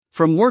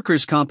From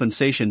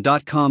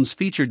WorkersCompensation.com's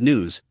featured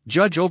news,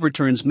 judge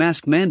overturns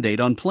mask mandate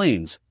on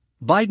planes.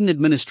 Biden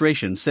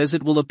administration says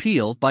it will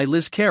appeal, by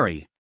Liz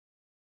Carey.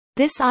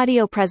 This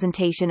audio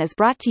presentation is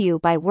brought to you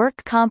by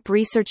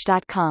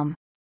WorkCompResearch.com.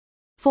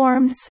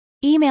 Forms,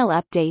 email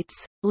updates,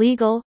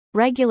 legal,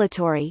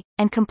 regulatory,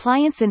 and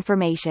compliance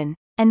information,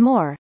 and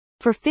more,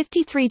 for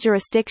 53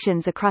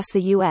 jurisdictions across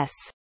the U.S.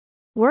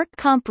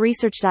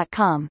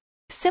 WorkCompResearch.com,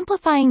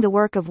 simplifying the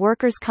work of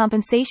workers'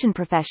 compensation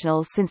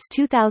professionals since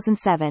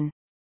 2007.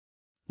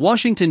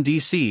 Washington,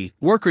 D.C.,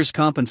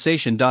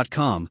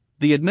 WorkersCompensation.com.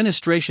 The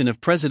administration of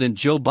President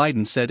Joe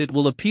Biden said it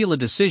will appeal a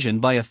decision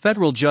by a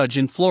federal judge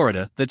in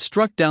Florida that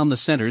struck down the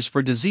Centers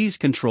for Disease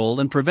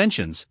Control and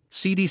Prevention's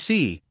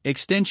 (CDC)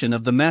 extension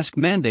of the mask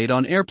mandate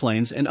on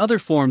airplanes and other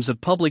forms of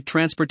public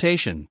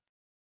transportation.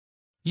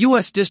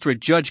 U.S.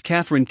 District Judge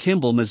Catherine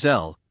Kimball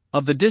Mizell,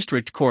 of the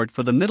District Court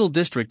for the Middle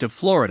District of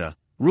Florida,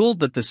 ruled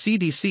that the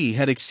CDC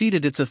had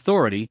exceeded its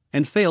authority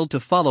and failed to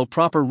follow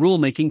proper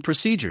rulemaking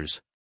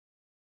procedures.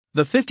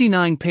 The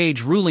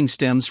 59-page ruling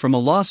stems from a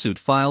lawsuit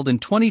filed in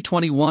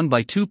 2021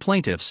 by two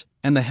plaintiffs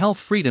and the Health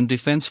Freedom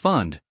Defense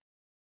Fund.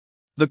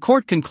 The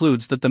court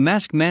concludes that the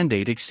mask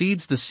mandate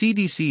exceeds the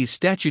CDC's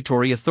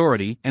statutory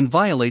authority and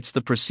violates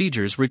the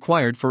procedures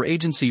required for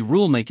agency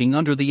rulemaking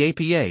under the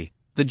APA,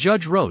 the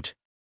judge wrote.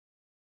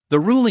 The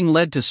ruling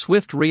led to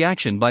swift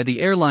reaction by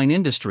the airline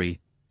industry,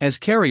 as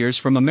carriers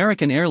from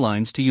American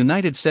Airlines to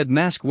United said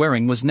mask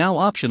wearing was now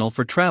optional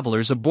for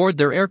travelers aboard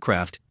their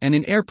aircraft and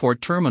in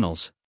airport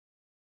terminals.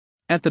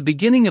 At the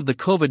beginning of the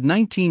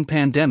COVID-19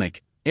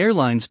 pandemic,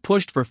 airlines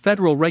pushed for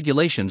federal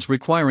regulations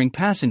requiring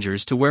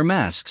passengers to wear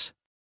masks.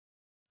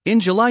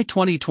 In July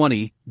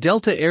 2020,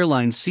 Delta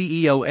Airlines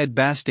CEO Ed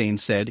Bastian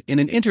said in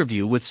an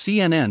interview with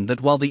CNN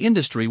that while the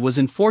industry was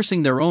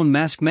enforcing their own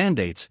mask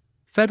mandates,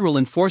 federal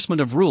enforcement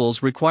of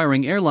rules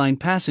requiring airline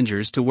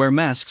passengers to wear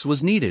masks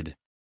was needed.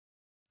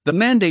 The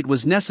mandate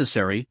was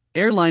necessary,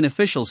 airline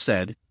officials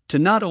said, to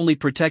not only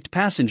protect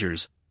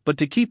passengers, but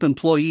to keep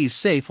employees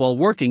safe while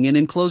working in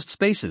enclosed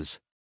spaces.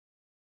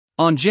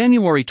 On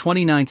January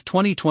 29,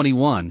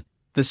 2021,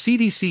 the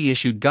CDC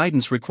issued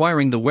guidance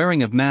requiring the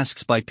wearing of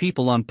masks by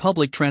people on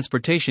public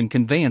transportation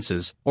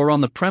conveyances or on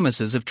the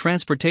premises of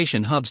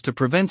transportation hubs to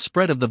prevent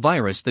spread of the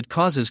virus that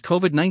causes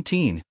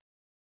COVID-19.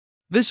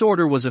 This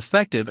order was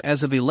effective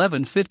as of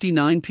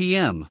 11:59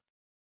 p.m.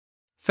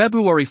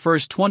 February 1,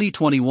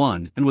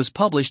 2021, and was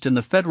published in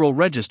the Federal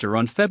Register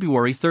on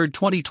February 3,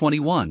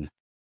 2021.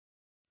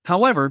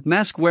 However,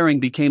 mask wearing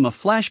became a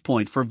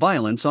flashpoint for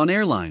violence on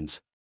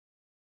airlines.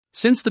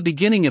 Since the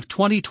beginning of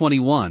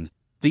 2021,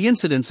 the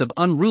incidence of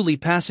unruly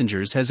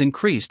passengers has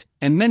increased,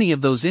 and many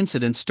of those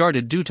incidents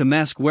started due to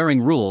mask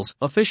wearing rules,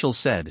 officials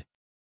said.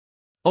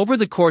 Over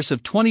the course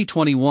of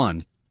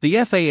 2021,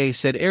 the FAA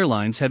said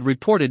airlines had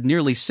reported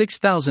nearly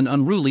 6,000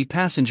 unruly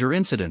passenger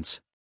incidents.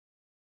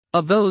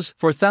 Of those,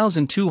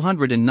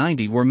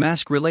 4,290 were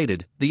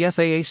mask-related, the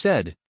FAA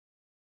said.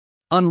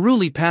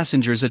 Unruly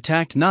passengers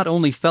attacked not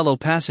only fellow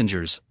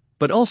passengers,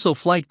 but also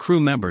flight crew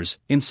members,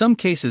 in some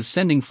cases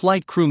sending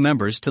flight crew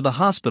members to the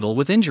hospital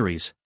with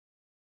injuries.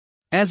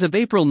 As of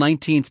April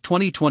 19,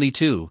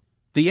 2022,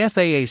 the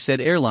FAA said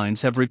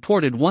airlines have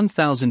reported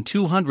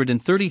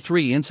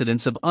 1,233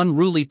 incidents of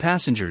unruly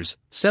passengers,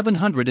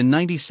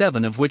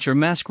 797 of which are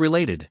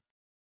mask-related.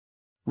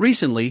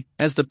 Recently,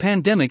 as the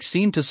pandemic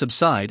seemed to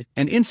subside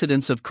and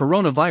incidents of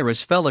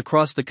coronavirus fell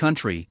across the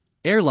country,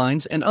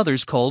 airlines and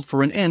others called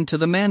for an end to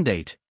the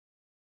mandate.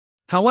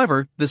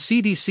 However, the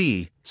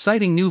CDC,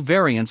 citing new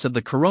variants of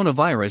the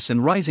coronavirus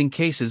and rising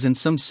cases in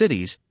some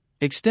cities,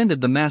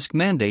 extended the mask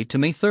mandate to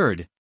May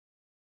 3.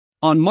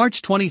 On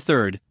March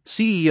 23,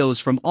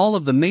 CEOs from all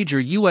of the major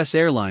U.S.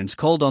 airlines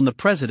called on the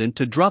president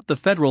to drop the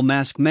federal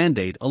mask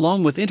mandate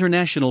along with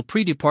international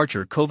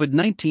pre-departure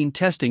COVID-19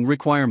 testing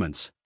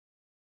requirements.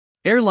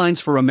 Airlines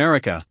for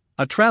America,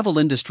 a travel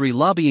industry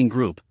lobbying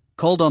group,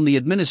 called on the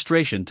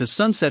administration to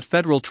sunset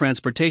federal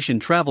transportation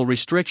travel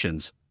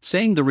restrictions,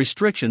 saying the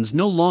restrictions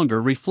no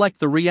longer reflect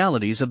the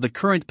realities of the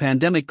current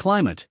pandemic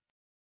climate.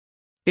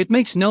 It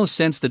makes no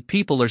sense that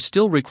people are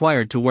still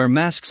required to wear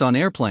masks on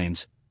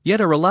airplanes,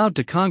 yet are allowed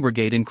to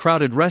congregate in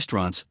crowded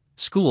restaurants,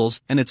 schools,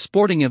 and at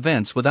sporting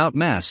events without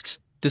masks,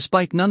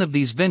 despite none of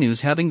these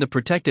venues having the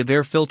protective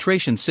air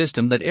filtration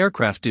system that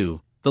aircraft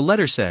do, the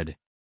letter said.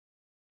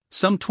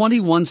 Some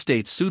 21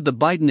 states sued the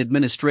Biden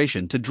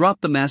administration to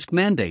drop the mask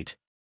mandate.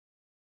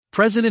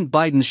 President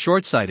Biden's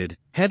short-sighted,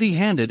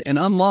 heavy-handed and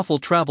unlawful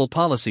travel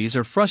policies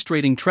are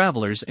frustrating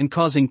travelers and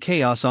causing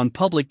chaos on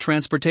public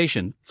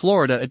transportation,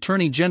 Florida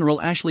Attorney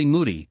General Ashley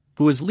Moody,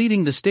 who is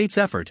leading the state's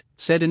effort,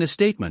 said in a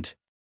statement.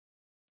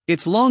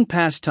 It's long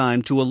past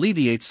time to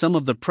alleviate some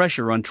of the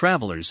pressure on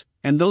travelers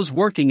and those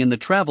working in the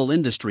travel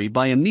industry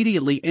by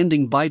immediately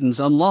ending Biden's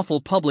unlawful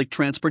public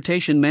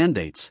transportation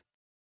mandates.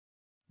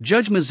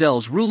 Judge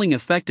Mizell's ruling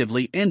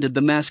effectively ended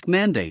the mask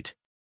mandate.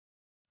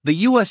 The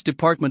U.S.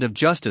 Department of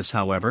Justice,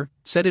 however,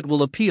 said it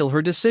will appeal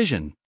her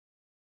decision.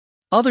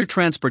 Other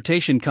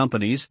transportation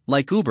companies,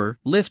 like Uber,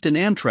 Lyft and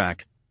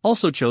Amtrak,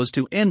 also chose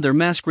to end their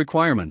mask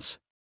requirements.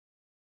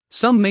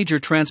 Some major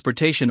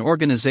transportation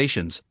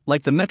organizations,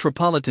 like the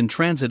Metropolitan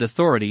Transit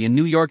Authority in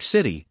New York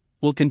City,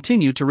 will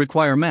continue to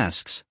require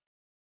masks.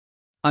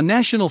 A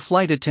national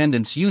flight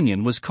attendants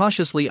union was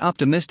cautiously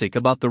optimistic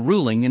about the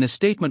ruling in a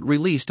statement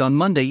released on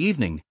Monday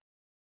evening.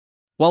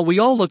 While we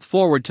all look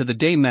forward to the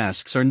day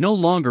masks are no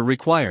longer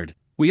required,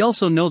 we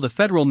also know the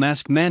federal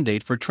mask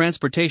mandate for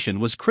transportation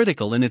was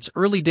critical in its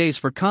early days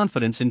for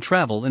confidence in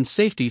travel and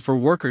safety for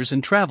workers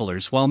and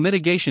travelers, while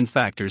mitigation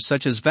factors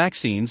such as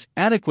vaccines,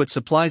 adequate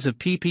supplies of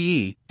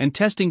PPE, and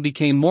testing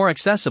became more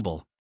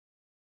accessible.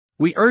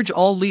 We urge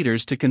all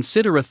leaders to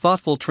consider a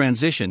thoughtful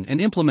transition and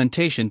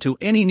implementation to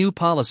any new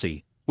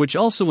policy, which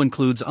also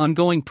includes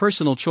ongoing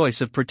personal choice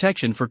of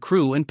protection for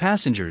crew and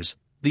passengers,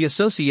 the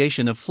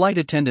Association of Flight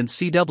Attendants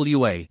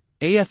CWA,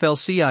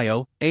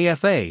 AFL-CIO,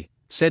 AFA,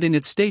 said in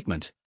its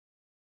statement.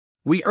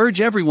 We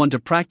urge everyone to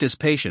practice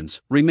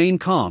patience, remain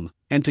calm,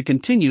 and to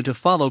continue to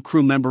follow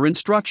crew member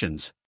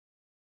instructions.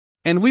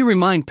 And we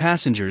remind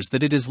passengers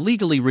that it is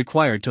legally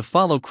required to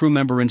follow crew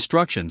member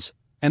instructions,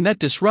 and that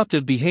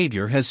disruptive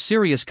behavior has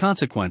serious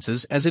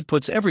consequences as it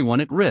puts everyone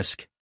at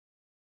risk.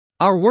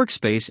 Our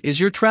workspace is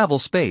your travel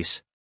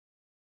space.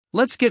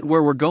 Let's get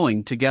where we're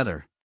going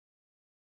together.